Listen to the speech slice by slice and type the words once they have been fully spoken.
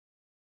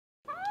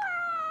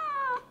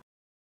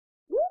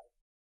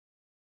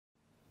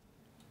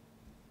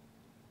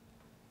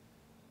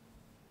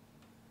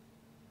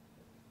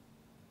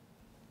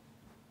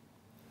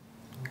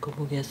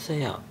꼬부기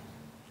했어요.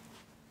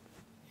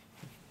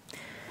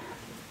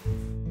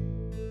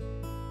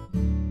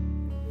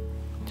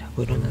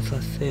 자고 일어나서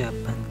왔어요,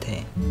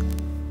 아빠한테.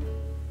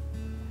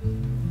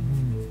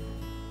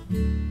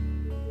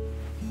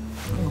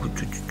 아이고,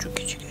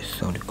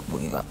 쭈쭈쭈기지겠어, 우리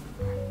꼬부기가.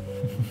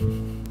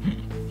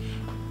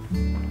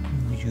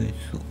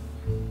 기지겠어.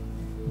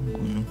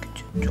 이거는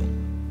기쳤죠.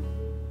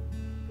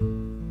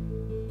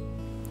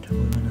 자고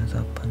일어나서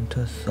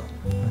아빠한테 왔어.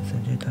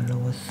 마사지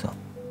해달라고 왔어.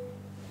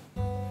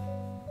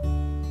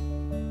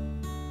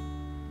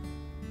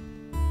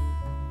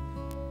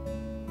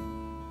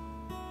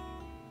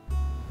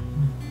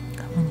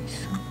 가만히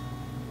있어.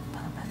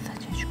 아빠가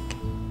마사지 해줄게.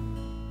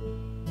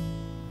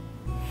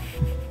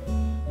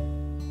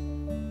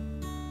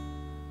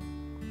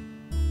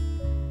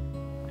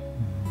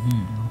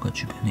 뭔가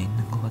주변에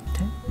있는 것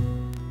같아?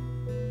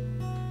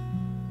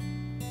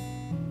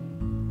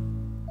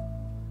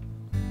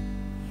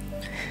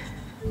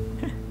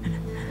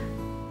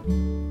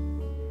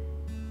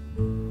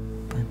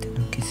 아빠한테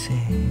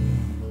눈키스해.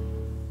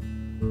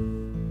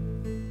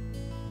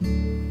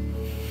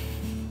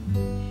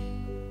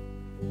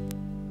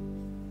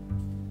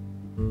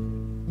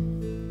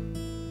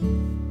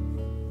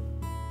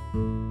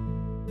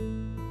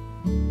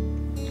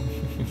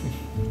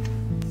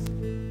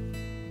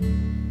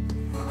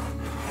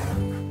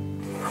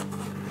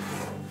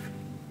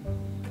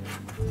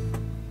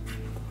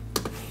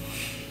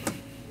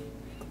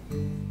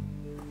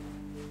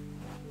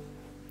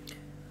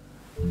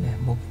 왜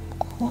못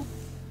먹어?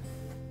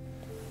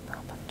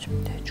 아빠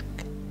좀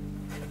내줄게.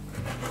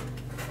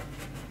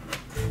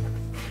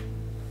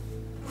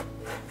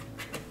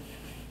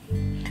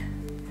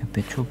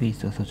 옆에 초비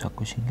있어서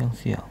자꾸 신경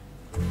쓰여.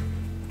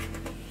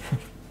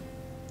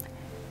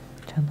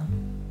 괜찮아?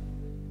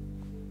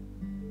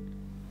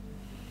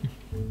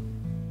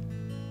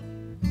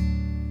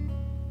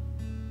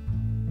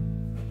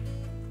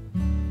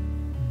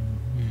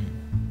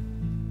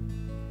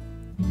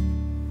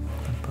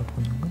 아빠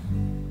보는 거야?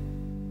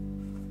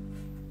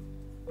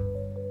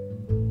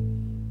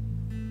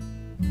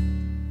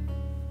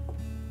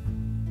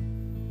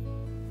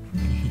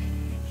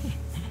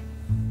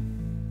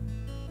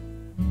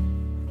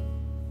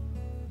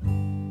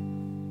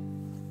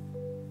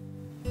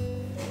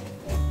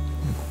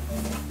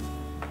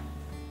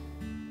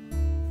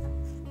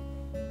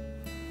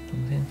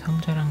 동생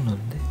상자랑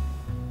논대.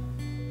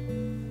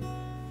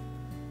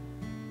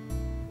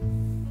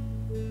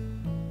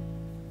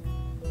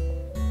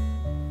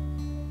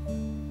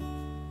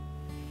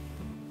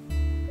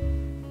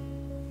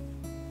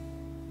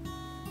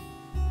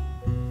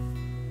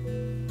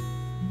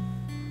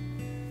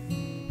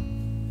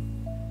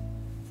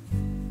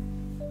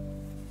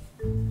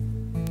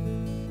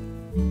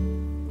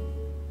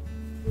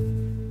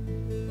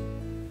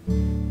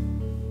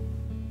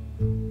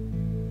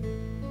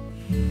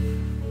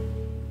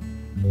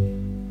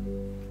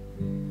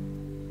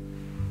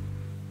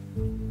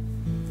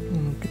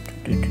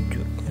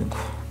 아이고,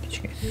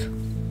 미치겠어.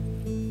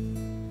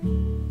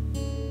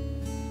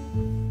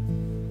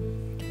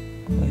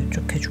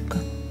 이쪽 해줄까?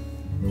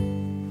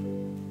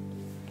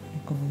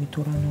 꼬부기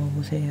돌아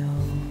누워보세요.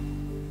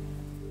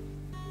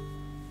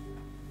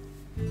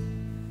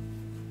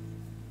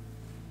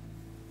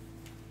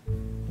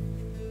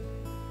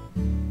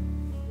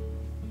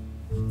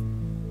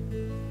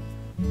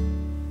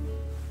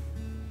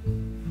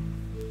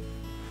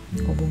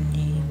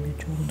 꼬부님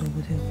이쪽으로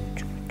누워보세요.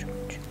 이쪽.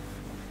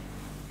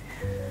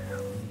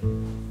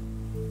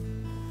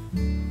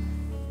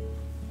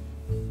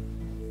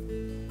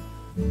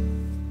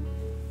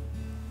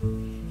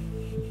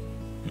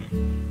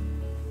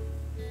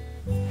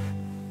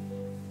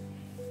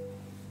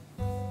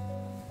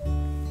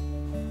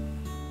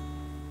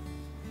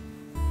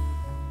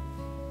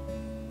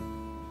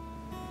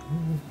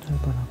 잘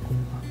봐라,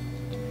 꼬부가.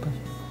 빠져.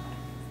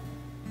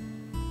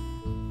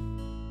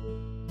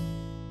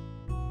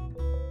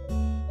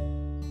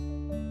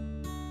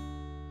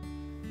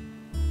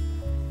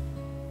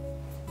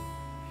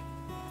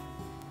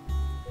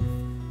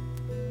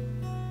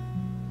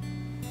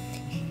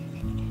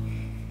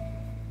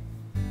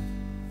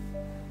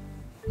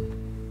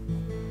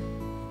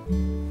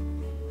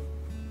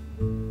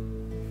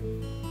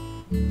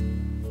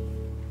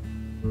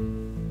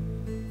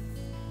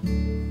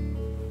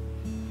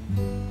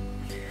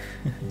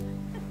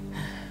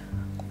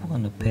 꼬부가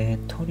너 배에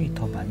털이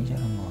더 많이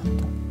자란 것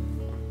같다.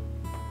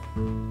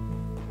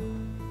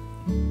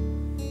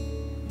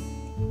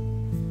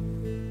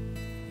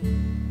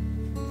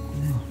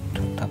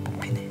 털 다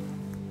뽑히네.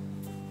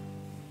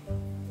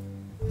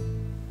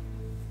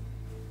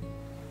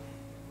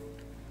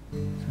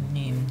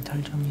 손님,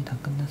 털 정리 다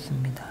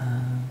끝났습니다.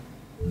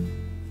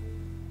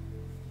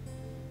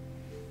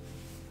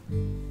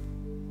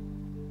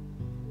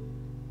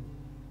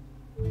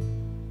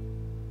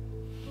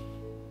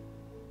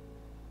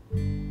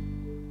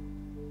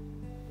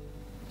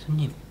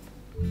 손님,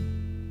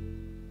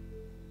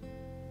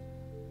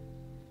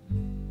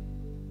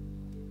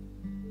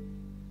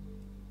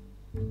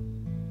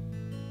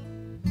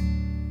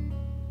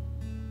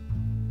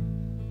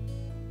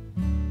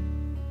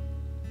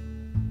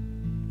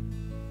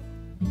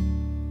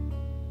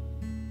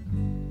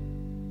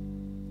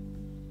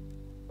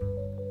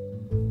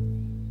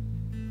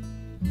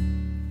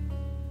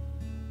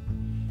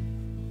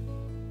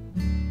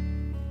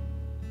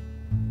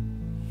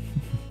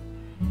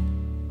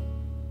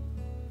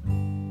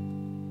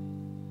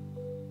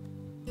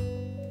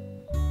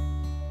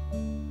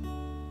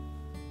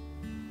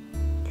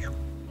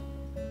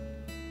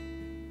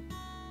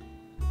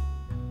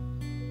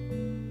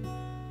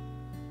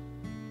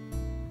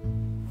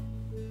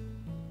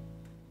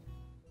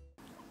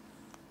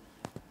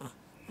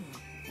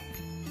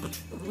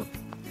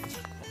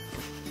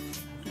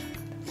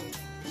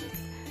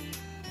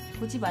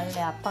 보지 말래.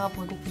 아빠가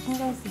보니까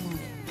신경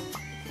쓰인대.